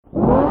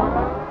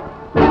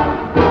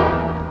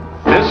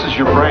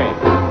your brain.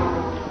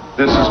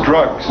 This is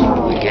drugs.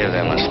 We give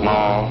them a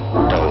small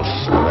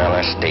dose of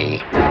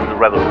LSD. The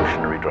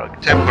revolutionary drug.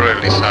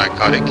 Temporarily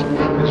psychotic.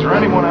 Is there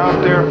anyone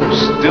out there who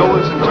still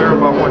isn't clear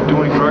about what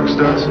doing drugs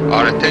does?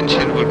 Our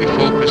attention will be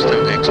focused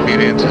on the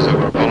experiences of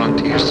our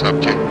volunteer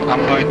subject. I'm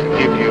going to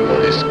give you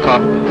this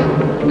cup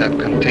that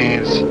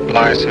contains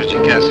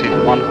lysergic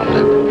acid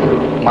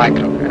 100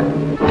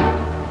 micrograms.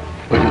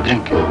 Will you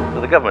drink it?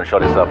 So the government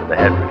shot itself in the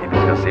head really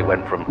because it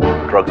went from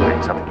drugs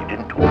being something you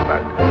didn't talk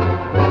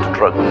about to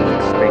drugs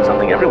being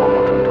something everyone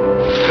wanted.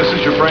 This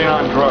is your brain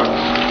on drugs.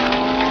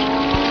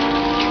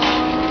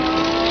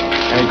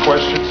 Any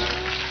questions?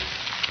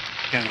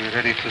 Can we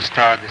ready to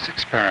start this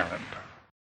experiment?